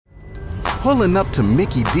Pulling up to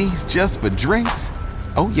Mickey D's just for drinks?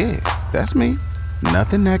 Oh yeah, that's me.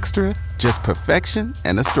 Nothing extra, just perfection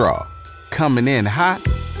and a straw. Coming in hot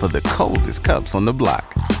for the coldest cups on the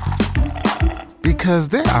block. Because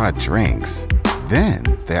there are drinks. Then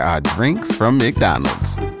there are drinks from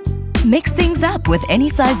McDonald's. Mix things up with any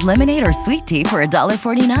size lemonade or sweet tea for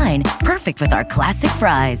 $1.49. Perfect with our classic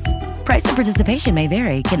fries. Price and participation may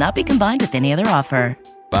vary. Cannot be combined with any other offer.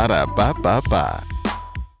 Ba-da-ba-ba-ba.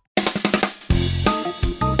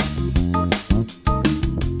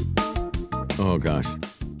 Oh, gosh.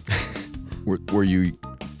 Were you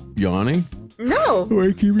yawning? No.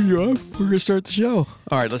 We're keeping you up. We're going to start the show.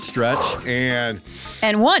 All right, let's stretch. And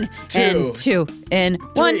 1, and 2, and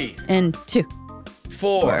 1, three, and 2,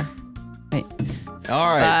 4. Wait.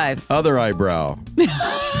 All right. 5. Other eyebrow.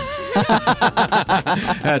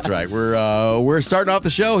 That's right. We're starting off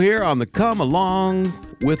the show here on the Come Along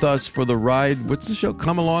with Us for the Ride. What's the show?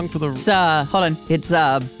 Come Along for the... Hold on. It's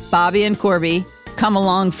Bobby and Korby. Come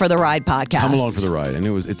Along for the Ride podcast. Come Along for the Ride. And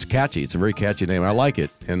it's catchy. It's a very catchy name. I like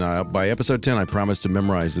it. And by episode 10, I promised to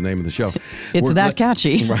memorize the name of the show. It's that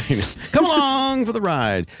catchy. Right. Come along for the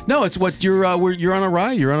ride. No, it's what you're on a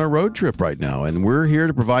ride. You're on a road trip right now. And we're here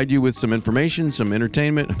to provide you with some information, some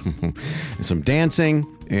entertainment, some dancing.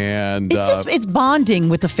 And it's bonding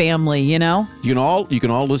with the family, you know? You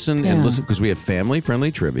can all listen and listen because we have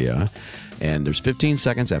family-friendly trivia. And there's 15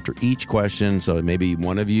 seconds after each question. So maybe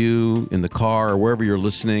one of you in the car or wherever you're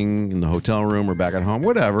listening, in the hotel room or back at home,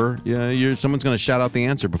 whatever, someone's going to shout out the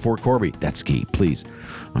answer before Korby. That's key, please.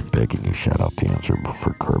 I'm begging you, shout out the answer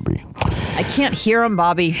before Korby. I can't hear him,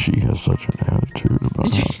 Bobby. She has such an attitude about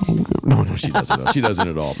No, she doesn't. She doesn't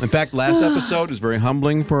at all. In fact, last episode is very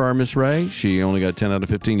humbling for our Miss Ray. She only got 10 out of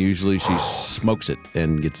 15. Usually she smokes it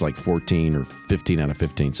and gets like 14 or 15 out of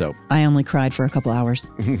 15. So I only cried for a couple hours.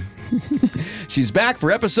 She's back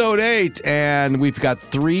for episode 8, and we've got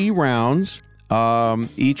 3 rounds.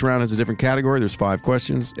 Each round has a different category. There's 5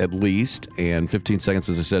 questions at least, and 15 seconds,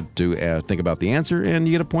 as I said, to think about the answer, and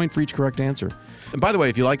you get a point for each correct answer. And by the way,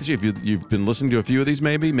 if you like this, if you've been listening to a few of these,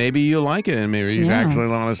 maybe you like it, and maybe you actually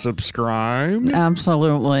want to subscribe.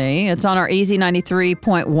 Absolutely. It's on our Easy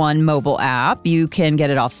 93.1 mobile app. You can get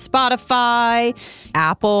it off Spotify,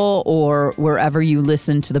 Apple, or wherever you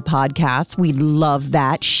listen to the podcast. We'd love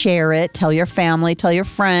that. Share it. Tell your family. Tell your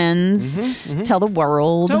friends. Tell the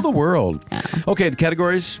world. Tell the world. Yeah. Okay, the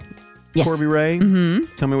categories. Yes. Korby Ray,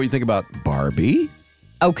 tell me what you think about Barbie.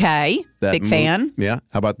 Okay. Big fan. Yeah.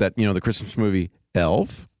 How about that, the Christmas movie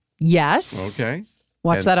Elf? Yes. Okay.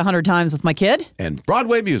 Watch that 100 times with my kid. And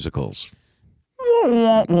Broadway musicals.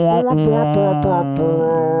 I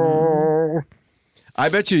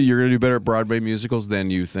bet you're going to do better at Broadway musicals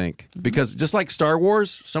than you think. Because just like Star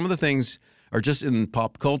Wars, some of the things are just in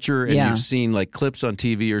pop culture and you've seen like clips on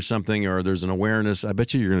TV or something, or there's an awareness. I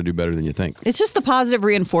bet you're going to do better than you think. It's just the positive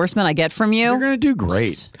reinforcement I get from you. You're going to do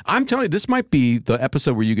great. I'm telling you, this might be the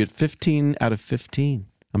episode where you get 15 out of 15.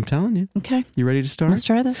 I'm telling you. Okay. You ready to start? Let's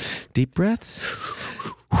try this. Deep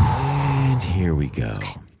breaths. And here we go.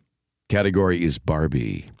 Okay. Category is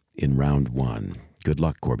Barbie in round 1. Good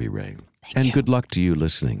luck, Korby Ray. Thank you. Good luck to you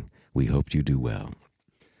listening. We hope you do well.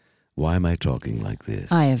 Why am I talking like this?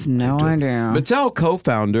 I have no idea. Mattel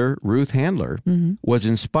co-founder Ruth Handler was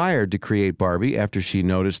inspired to create Barbie after she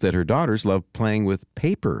noticed that her daughters loved playing with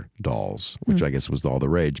paper dolls, which I guess was all the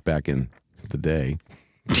rage back in the day.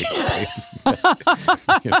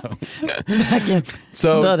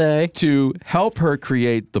 So to help her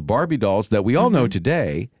create the Barbie dolls that we all know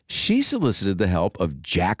today, she solicited the help of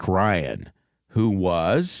Jack Ryan, who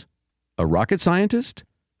was a rocket scientist,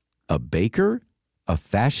 a baker, a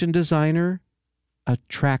fashion designer, a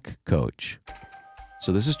track coach.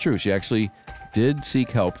 So this is true. She actually did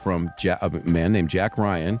seek help from a man named Jack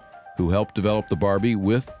Ryan, who helped develop the Barbie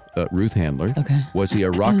with Ruth Handler. Okay. Was he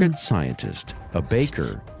a rocket scientist, a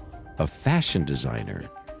baker, a fashion designer,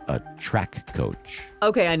 a track coach?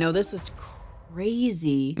 Okay, I know this is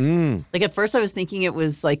crazy. Like at first I was thinking it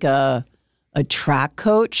was like a track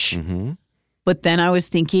coach, but then I was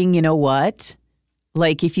thinking, you know what?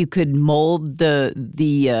 Like if you could mold the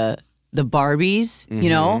Barbies,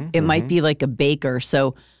 it might be like a baker.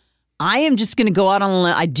 So I am just going to go out on a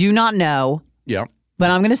limb. I do not know. Yeah.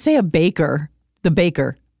 But I'm going to say a baker. The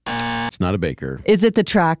baker. It's not a baker. Is it the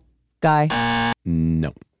track guy?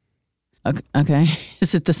 No. Okay.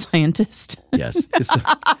 Is it the scientist? Yes.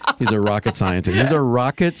 He's a rocket scientist. He's a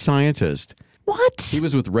rocket scientist. What? He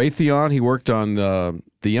was with Raytheon. He worked on the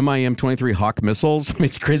MIM-23 Hawk missiles. I mean,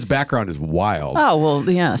 his background is wild. Oh, well,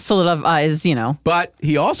 yeah. Solidifies, But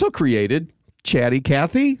he also created Chatty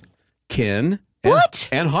Cathy, Ken,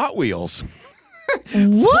 and Hot Wheels.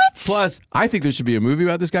 What? Plus, I think there should be a movie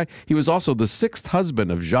about this guy. He was also the 6th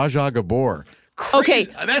husband of Zsa Zsa Gabor. Okay,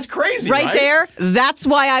 that's crazy, right there. That's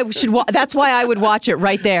why I should. That's why I would watch it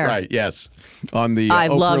right there. Right. Yes. On the I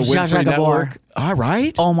Oprah love Zsa Zsa Winfrey Gabor. Network. All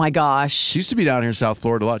right. Oh my gosh, She used to be down here in South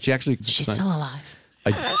Florida a lot. She's still alive.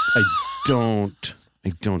 I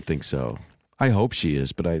don't think so. I hope she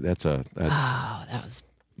is, but that's Oh, that was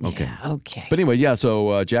okay. Yeah, okay. But anyway, yeah.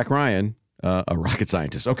 So Jack Ryan, a rocket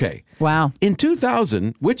scientist. Okay. Wow. In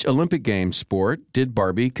 2000, which Olympic Games sport did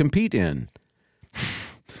Barbie compete in?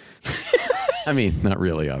 I mean, not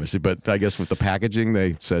really, obviously, but I guess with the packaging,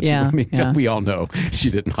 they said, we all know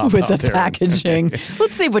she didn't hop With out the there. packaging.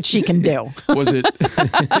 Let's see what she can do. Was it,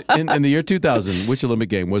 in the year 2000, which Olympic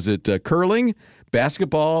game? Was it curling,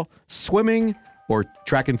 basketball, swimming, or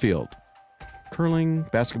track and field? Curling,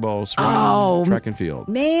 basketball, swimming, track and field.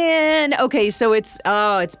 Man, okay, so it's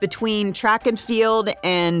between track and field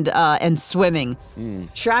and swimming.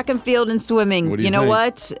 Track and field and swimming. What do you know think?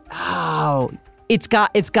 What? Oh, it's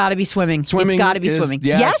got to be swimming. Swimming. It's got to be is- swimming.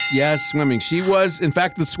 Yes, swimming. She was, in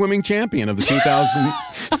fact, the swimming champion of the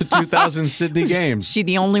 2000 Sydney Games. She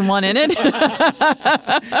the only one in it?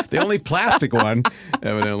 The only plastic one,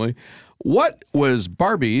 evidently. What was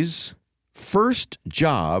Barbie's first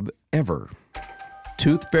job ever?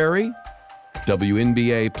 Tooth fairy,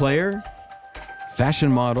 WNBA player,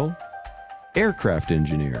 fashion model, aircraft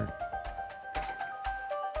engineer.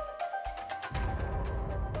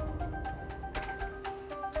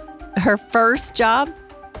 Her first job?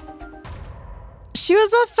 She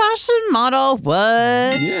was a fashion model.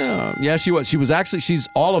 What? Yeah, she was.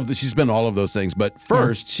 She's been all of those things, but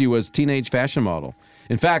first she was teenage fashion model.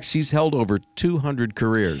 In fact, she's held over 200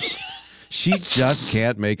 careers. She just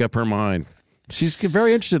can't make up her mind. She's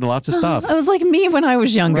very interested in lots of stuff. It was like me when I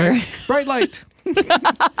was younger. Right? Bright light.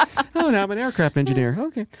 Oh, now I'm an aircraft engineer.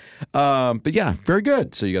 Okay. But yeah, very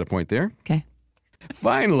good. So you got a point there. Okay.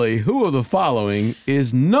 Finally, who of the following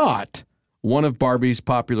is not one of Barbie's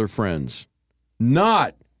popular friends?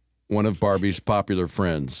 Not one of Barbie's popular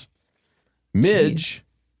friends. Midge,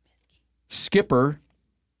 Skipper,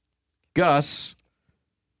 Gus,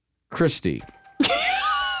 Christy.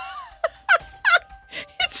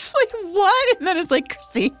 It's like, what? And then it's like,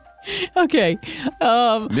 Chrissy. Okay.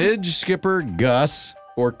 Midge, Skipper, Gus,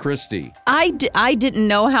 or Christy. I didn't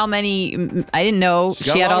know how many. I didn't know She's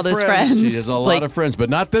got she a had lot all of those friends. friends. She has a lot of friends, but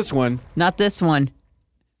not this one. Not this one.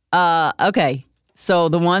 Okay. So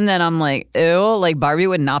the one that I'm like, ew, like Barbie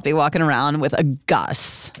would not be walking around with a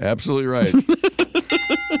Gus. Absolutely right.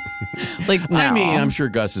 Like, no. I mean, I'm sure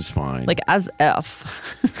Gus is fine. Like as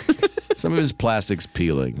F. Some of his plastic's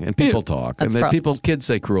peeling, and people talk, That's and then kids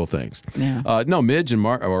say cruel things. Yeah. No, Midge and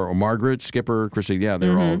Margaret, Skipper, Chrissy, yeah, they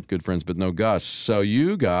were all good friends, but no Gus. So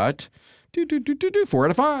you got 4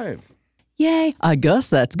 out of 5. Yay. I guess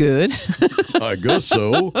that's good. I guess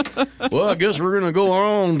so. Well, I guess we're gonna go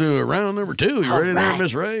on to round number 2. You ready there,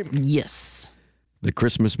 Miss Ray? Yes. The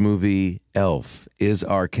Christmas movie Elf is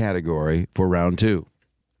our category for round 2.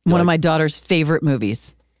 One of my daughter's favorite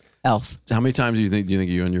movies. Elf. How many times do you think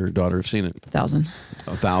you and your daughter have seen it? 1,000.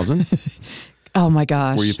 1,000? Oh my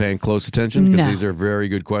gosh. Were you paying close attention? Because No. these are very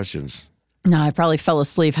good questions. No, I probably fell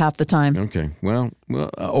asleep half the time. Okay. Well,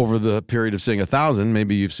 over the period of seeing 1,000,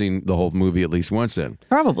 maybe you've seen the whole movie at least once then.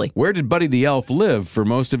 Probably. Where did Buddy the Elf live for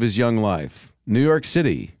most of his young life? New York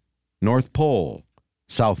City, North Pole,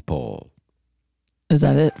 South Pole. Is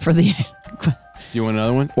that it for the... Do you want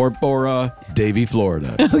another one? Or Davie,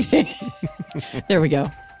 Florida. Okay. There we go.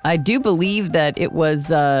 I do believe that it was...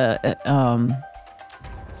 For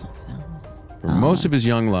most of his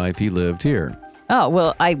young life, he lived here. Oh,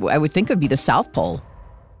 well, I would think it would be the South Pole.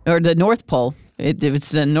 Or the North Pole. If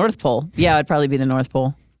it's the North Pole. Yeah, it'd probably be the North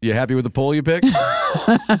Pole. You happy with the pole you picked?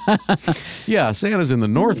 Yeah, Santa's in the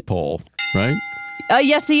North Pole, right?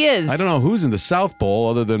 Yes, he is. I don't know who's in the South Pole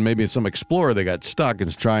other than maybe some explorer that got stuck and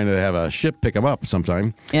is trying to have a ship pick him up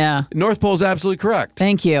sometime. Yeah. North Pole's absolutely correct.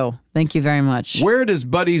 Thank you. Thank you very much. Where does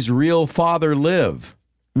Buddy's real father live?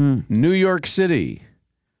 New York City,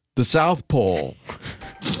 the South Pole,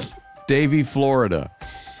 Davie, Florida,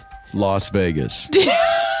 Las Vegas.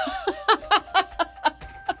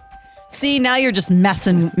 See, now you're just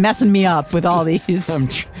messing me up with all these.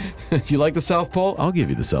 You like the South Pole? I'll give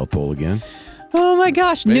you the South Pole again. Oh my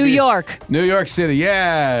gosh, New York. New York City,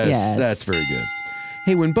 yes. Yes. That's very good.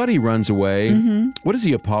 Hey, when Buddy runs away, what does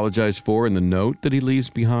he apologize for in the note that he leaves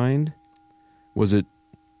behind? Was it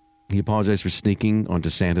he apologized for sneaking onto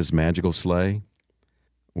Santa's magical sleigh?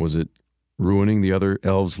 Was it ruining the other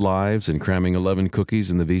elves' lives and cramming 11 cookies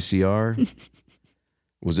in the VCR?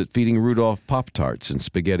 Was it feeding Rudolph Pop-Tarts and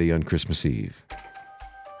spaghetti on Christmas Eve?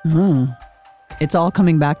 It's all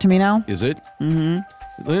coming back to me now. Is it? Mm-hmm.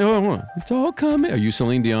 It's all coming. Are you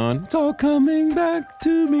Celine Dion? It's all coming back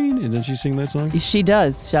to me. And doesn't she sing that song? She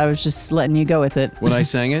does. I was just letting you go with it. When I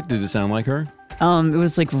sang it, did it sound like her? It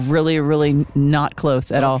was like really, really not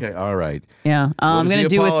close at all. Okay, all right. Yeah. I'm going to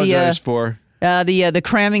do with the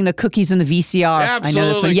cramming the cookies in the VCR. Absolutely I know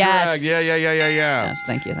this one. correct. Yes. Yeah. Yes,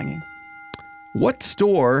 thank you. What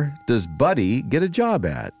store does Buddy get a job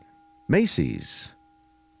at? Macy's,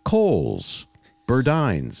 Kohl's,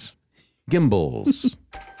 Burdines, Gimbels.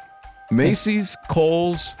 Macy's,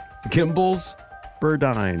 Kohl's, Gimbels,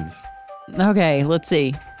 Burdines. Okay, let's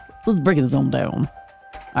see. Let's break this on down.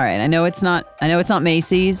 All right, I know it's not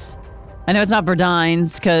Macy's. I know it's not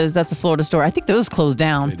Burdines because that's a Florida store. I think those closed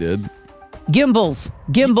down. They did. Gimbels.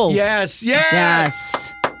 Yes. Yeah.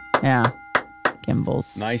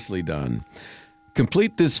 Gimbels. Nicely done.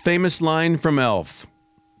 Complete this famous line from Elf.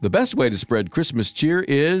 The best way to spread Christmas cheer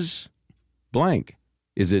is blank.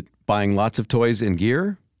 Is it buying lots of toys and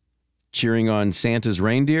gear? Cheering on Santa's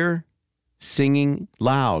reindeer? Singing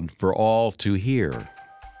loud for all to hear?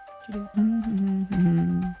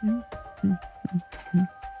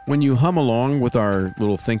 When you hum along with our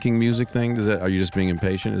little thinking music thing, are you just being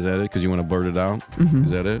impatient? Is that it? Because you want to blurt it out? Mm-hmm.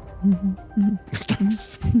 Is that it?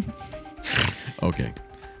 Mm-hmm. Okay.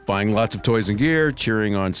 Buying lots of toys and gear,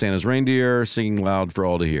 cheering on Santa's reindeer, singing loud for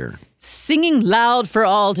all to hear. Singing loud for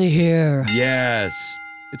all to hear. Yes.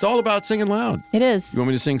 It's all about singing loud. It is. You want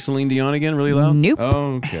me to sing Celine Dion again really loud? Nope.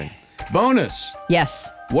 Oh, okay. Bonus.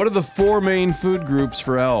 Yes. What are the 4 main food groups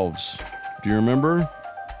for elves? Do you remember?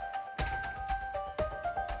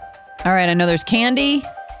 All right, I know there's candy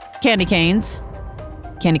canes,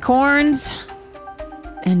 candy corns,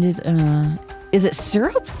 and is it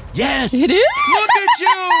syrup? Yes. It is? Look at you.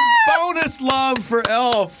 Bonus love for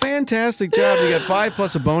elf. Fantastic job. You got 5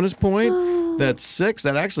 plus a bonus point. That's 6.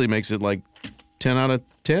 That actually makes it like 10 out of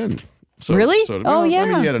 10. So, really? Yeah. I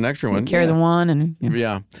mean, you had an extra one. Carry the one. And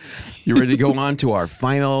yeah. You ready to go on to our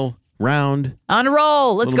final round? On a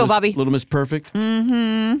roll. Let's go, Bobby. Little Miss Perfect.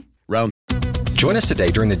 Mm-hmm. Round. Join us today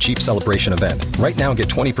during the Jeep Celebration event. Right now, get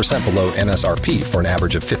 20% below MSRP for an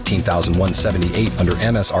average of $15,178 under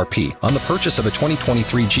MSRP on the purchase of a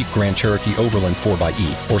 2023 Jeep Grand Cherokee Overland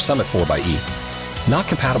 4xE or Summit 4xE. Not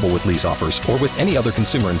compatible with lease offers or with any other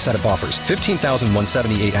consumer incentive offers.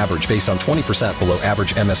 $15,178 average based on 20% below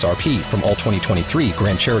average MSRP from all 2023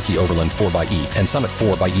 Grand Cherokee Overland 4xE and Summit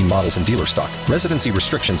 4xE models in dealer stock. Residency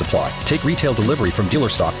restrictions apply. Take retail delivery from dealer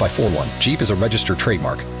stock by 4/1. Jeep is a registered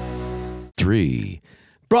trademark. 3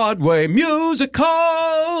 Broadway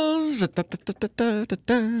musicals.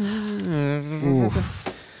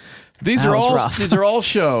 These are all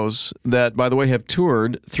shows that, by the way, have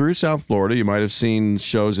toured through South Florida. You might have seen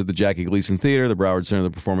shows at the Jackie Gleason Theater, the Broward Center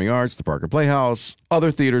of the Performing Arts, the Parker Playhouse, other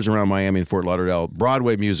theaters around Miami and Fort Lauderdale.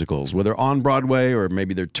 Broadway musicals, whether on Broadway or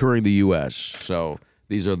maybe they're touring the U.S. So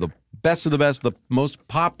these are the best of the best, the most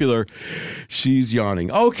popular. She's yawning.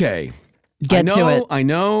 Okay. Get to it. I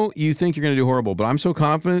know you think you're going to do horrible, but I'm so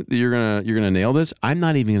confident that you're gonna nail this. I'm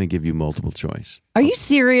not even going to give you multiple choice. Are you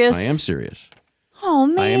serious? I am serious. Oh,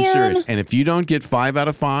 man. I am serious. And if you don't get 5 out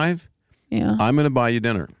of 5, I'm going to buy you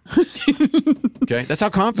dinner. Okay? That's how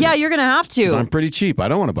confident. Yeah, you're going to have to. 'Cause I'm pretty cheap. I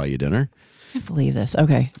don't want to buy you dinner. I can't believe this.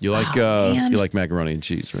 Okay. You like macaroni and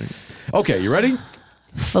cheese, right? Okay, you ready?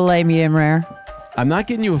 Filet medium rare. I'm not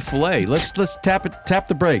getting you a filet. Let's tap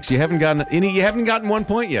the brakes. You haven't gotten 1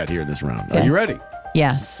 point yet here in this round. Okay. Are you ready?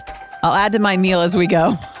 Yes. I'll add to my meal as we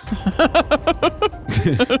go.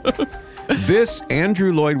 This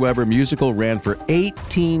Andrew Lloyd Webber musical ran for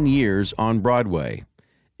 18 years on Broadway.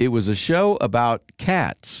 It was a show about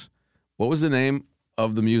cats. What was the name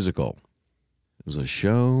of the musical? It was a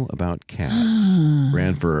show about cats.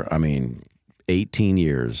 Ran for, 18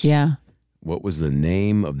 years. Yeah. What was the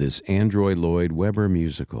name of this Andrew Lloyd Webber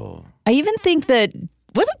musical? I even think that,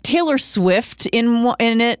 wasn't Taylor Swift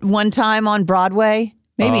in it one time on Broadway?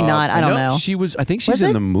 Maybe not. I don't know. She was. I think she's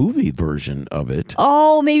in the movie version of it.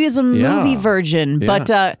 Oh, maybe it's a movie version. Yeah.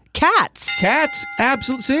 But cats. Cats,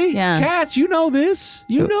 absolutely. See? Yes. Cats, you know this.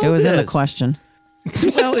 You know this. It was in the question.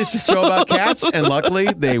 Well, it's a show about cats, and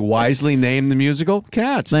luckily they wisely named the musical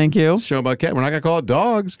Cats. Thank you. It's a show about cats. We're not going to call it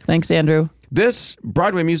dogs. Thanks, Andrew. This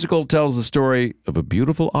Broadway musical tells the story of a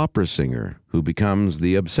beautiful opera singer who becomes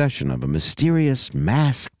the obsession of a mysterious,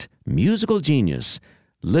 masked musical genius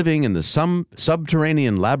living in the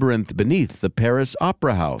subterranean labyrinth beneath the Paris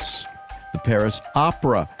Opera House. The Paris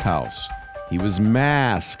Opera House. He was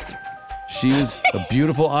masked. She is a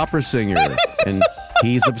beautiful opera singer, and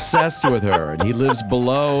he's obsessed with her, and he lives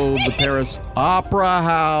below the Paris Opera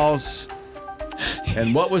House.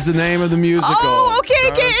 And what was the name of the musical? Oh, okay.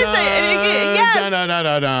 Yes.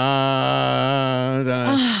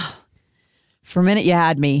 For a minute, you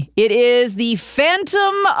had me. It is the Phantom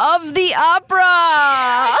of the Opera.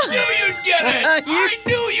 I knew you'd get it. I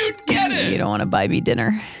knew you'd get it. You don't want to buy me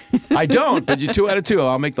dinner. I don't, but you're 2 out of 2.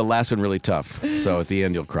 I'll make the last one really tough. So at the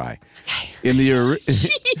end, you'll cry. In the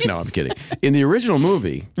No, I'm kidding. In the original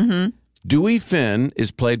movie, Dewey Finn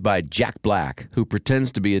is played by Jack Black, who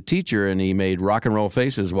pretends to be a teacher, and he made rock and roll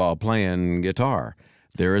faces while playing guitar.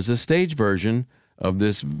 There is a stage version of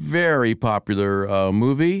this very popular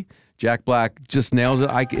movie. Jack Black just nails it.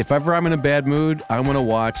 If ever I'm in a bad mood, I'm going to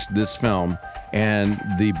watch this film. And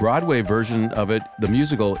the Broadway version of it, the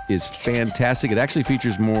musical, is fantastic. It actually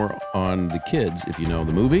features more on the kids, if you know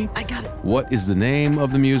the movie. I got it. What is the name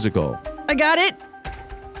of the musical? I got it.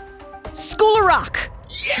 School of Rock.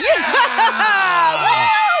 Yeah!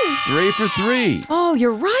 Woo! 3 for 3. Oh,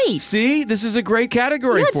 you're right. See, this is a great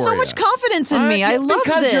category You had for so much confidence in me. I love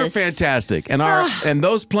because this. you're fantastic. And and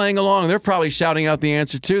those playing along, they're probably shouting out the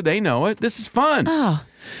answer too. They know it. This is fun. Oh.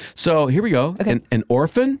 So here we go. Okay. An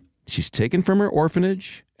orphan. She's taken from her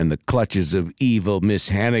orphanage in the clutches of evil Miss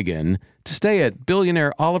Hannigan to stay at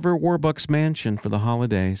billionaire Oliver Warbucks' mansion for the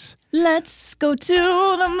holidays. Let's go to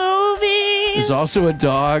the movies. There's also a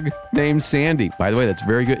dog named Sandy. By the way, that's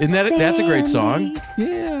very good. Isn't that that's a great song?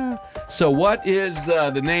 Yeah. So what is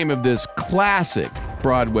the name of this classic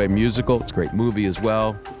Broadway musical? It's a great movie as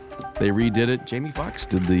well. They redid it. Jamie Foxx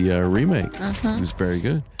did the remake. It was very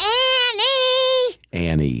good.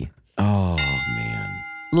 Annie. Oh, man.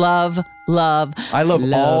 Love. I love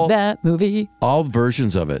all that movie. All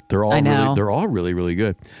versions of it. They're all really, really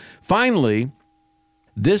good. Finally,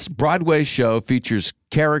 this Broadway show features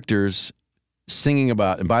characters singing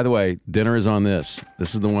about, and by the way, dinner is on this.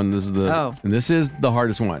 This is the one, and this is the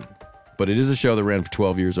hardest one. But it is a show that ran for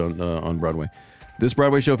 12 years on Broadway. This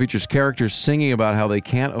Broadway show features characters singing about how they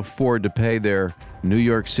can't afford to pay their New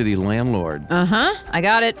York City landlord. I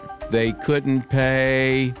got it. They couldn't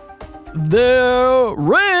pay their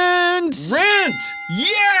rent.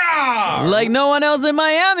 Yeah! Like no one else in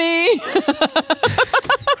Miami.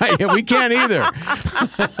 Yeah, we can't either.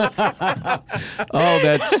 Oh,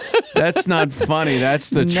 that's not funny. That's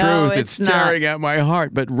the truth. It's tearing at my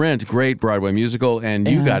heart. But Rent, great Broadway musical, and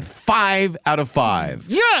you got 5 out of 5.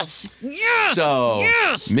 Yes. So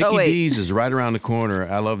Mickey D's is right around the corner.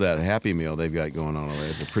 I love that Happy Meal they've got going on over there.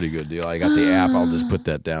 It's a pretty good deal. I got the app. I'll just put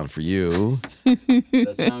that down for you.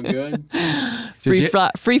 Does that sound good? Free fry.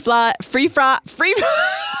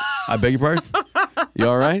 I beg your pardon? You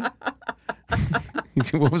all right?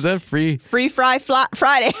 What was that? Free Friday.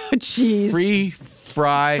 Oh, jeez. Free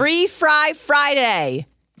Fry Friday.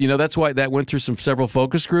 You know, that's why that went through several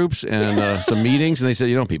focus groups and some meetings, and they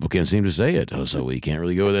said, people can't seem to say it, so we can't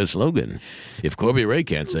really go with that slogan. If Corby Ray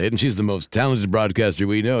can't say it, and she's the most talented broadcaster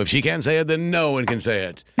we know, if she can't say it, then no one can say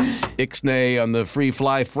it. Ixnay on the free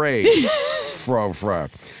fly fray.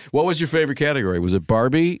 What was your favorite category? Was it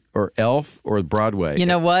Barbie or Elf or Broadway? You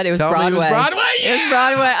know what? It was Broadway. It was Broadway? Yeah! It was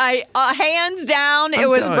Broadway. Hands down, it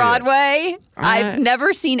was Broadway. I've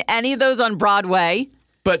never seen any of those on Broadway.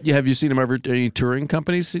 But have you seen them ever? Any touring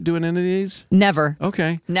companies doing any of these? Never.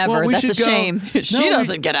 Okay. Never. Well, that's a shame. She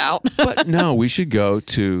doesn't get out. But no, we should go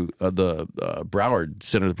to the Broward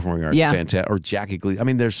Center of the Performing Arts. Yeah. Fantastic. Or Jackie Gleason. I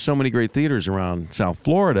mean, there's so many great theaters around South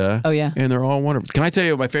Florida. Oh, yeah. And they're all wonderful. Can I tell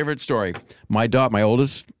you my favorite story? My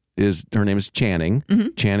oldest, her name is Channing. Mm-hmm.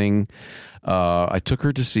 Channing, I took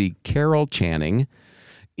her to see Carol Channing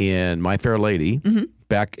in My Fair Lady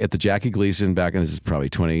back at the Jackie Gleason back, and this is probably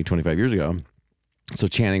 20, 25 years ago. So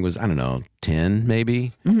Channing was, 10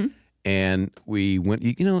 maybe. Mm-hmm. And we went,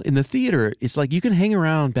 in the theater, it's like you can hang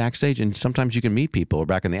around backstage and sometimes you can meet people or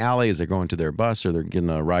back in the alley as they're going to their bus or they're getting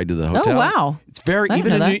a ride to the hotel. Oh, wow. It's very,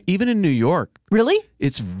 even in New York. Really?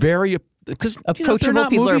 It's very, because approachable.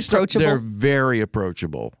 People are approachable. They're very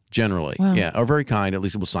approachable, generally. Wow. Yeah, or very kind. At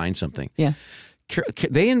least we'll sign something. Yeah.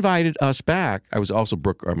 They invited us back. I was also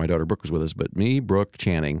my daughter Brooke was with us, but me, Brooke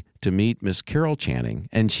Channing, to meet Miss Carol Channing.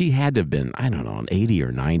 And she had to have been, an 80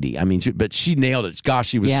 or 90. I mean, but she nailed it. Gosh,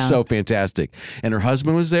 she was so fantastic. And her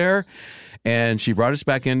husband was there, and she brought us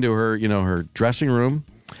back into her, her dressing room.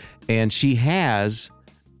 And she has,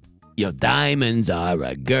 diamonds are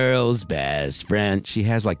a girl's best friend. She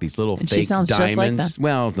has like these little fake diamonds. Just like that.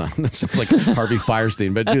 Well, no, that sounds like Harvey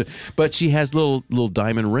Firestein, but she has little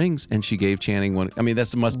diamond rings, and she gave Channing one. I mean,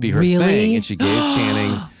 that must be her thing. And she gave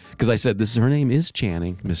Channing, because I said her name is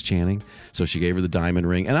Channing, Miss Channing. So she gave her the diamond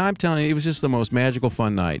ring, and I'm telling you, it was just the most magical,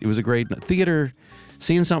 fun night. It was a great theater.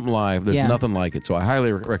 Seeing something live, there's Yeah. nothing like it. So I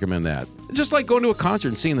highly recommend that. It's just like going to a concert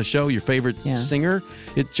and seeing the show, your favorite singer.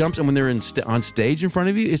 It jumps, and when they're on stage in front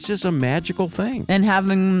of you, it's just a magical thing. And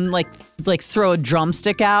having like throw a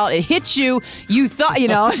drumstick out, it hits you. You thought,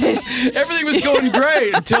 Everything was going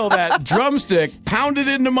great until that drumstick pounded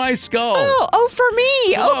into my skull. Oh, for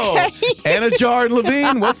me. Whoa. Okay. Anna Jar and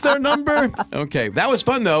Levine, what's their number? Okay, that was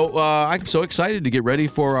fun though. I'm so excited to get ready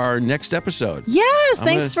for our next episode. Yes,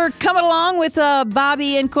 thanks for coming along with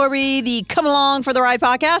Bobby and Korby, the Come Along for the Ride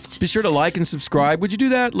podcast. Be sure to like and subscribe. Would you do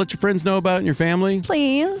that? Let your friends know about it and your family.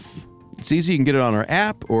 Please. It's easy. You can get it on our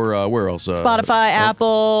app or where else? Spotify,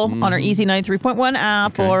 Apple, on our Easy 93.1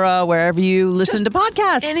 app, or wherever you listen to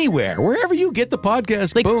podcasts. Anywhere, wherever you get the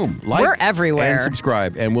podcast, boom. Like, we're everywhere. And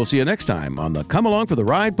subscribe. And we'll see you next time on the Come Along for the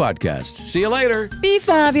Ride podcast. See you later. Be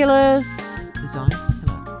fabulous. Hello.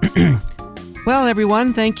 Well,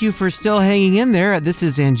 everyone, thank you for still hanging in there. This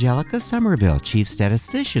is Angelica Somerville, Chief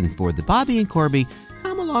Statistician for the Bobby and Korby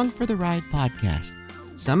Come Along for the Ride podcast.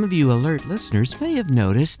 Some of you alert listeners may have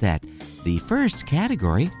noticed that the first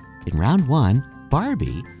category in round 1,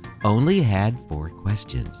 Barbie, only had 4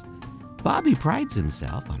 questions. Bobby prides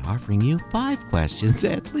himself on offering you 5 questions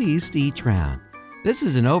at least each round. This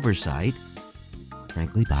is an oversight.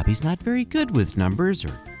 Frankly, Bobby's not very good with numbers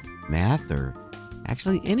or math or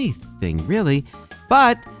actually anything really,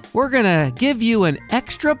 but we're going to give you an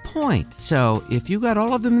extra point. So if you got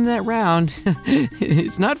all of them in that round,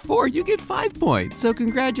 it's not 4, you get 5 points. So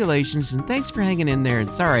congratulations, and thanks for hanging in there.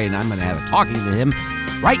 And sorry, and I'm going to have a talking to him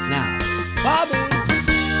right now. Bobby!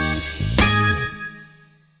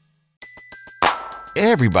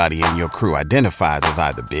 Everybody in your crew identifies as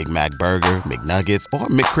either Big Mac Burger, McNuggets, or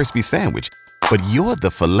McCrispy Sandwich. But you're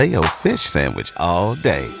the Filet-O-Fish Sandwich all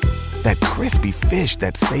day. That crispy fish,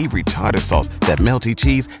 that savory tartar sauce, that melty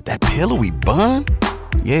cheese, that pillowy bun.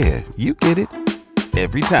 Yeah, you get it.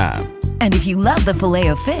 Every time. And if you love the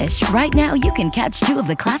Filet-O-Fish, right now you can catch 2 of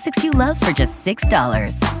the classics you love for just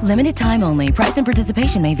 $6. Limited time only. Price and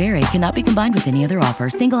participation may vary. Cannot be combined with any other offer.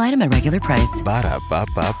 Single item at regular price.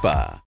 Ba-da-ba-ba-ba.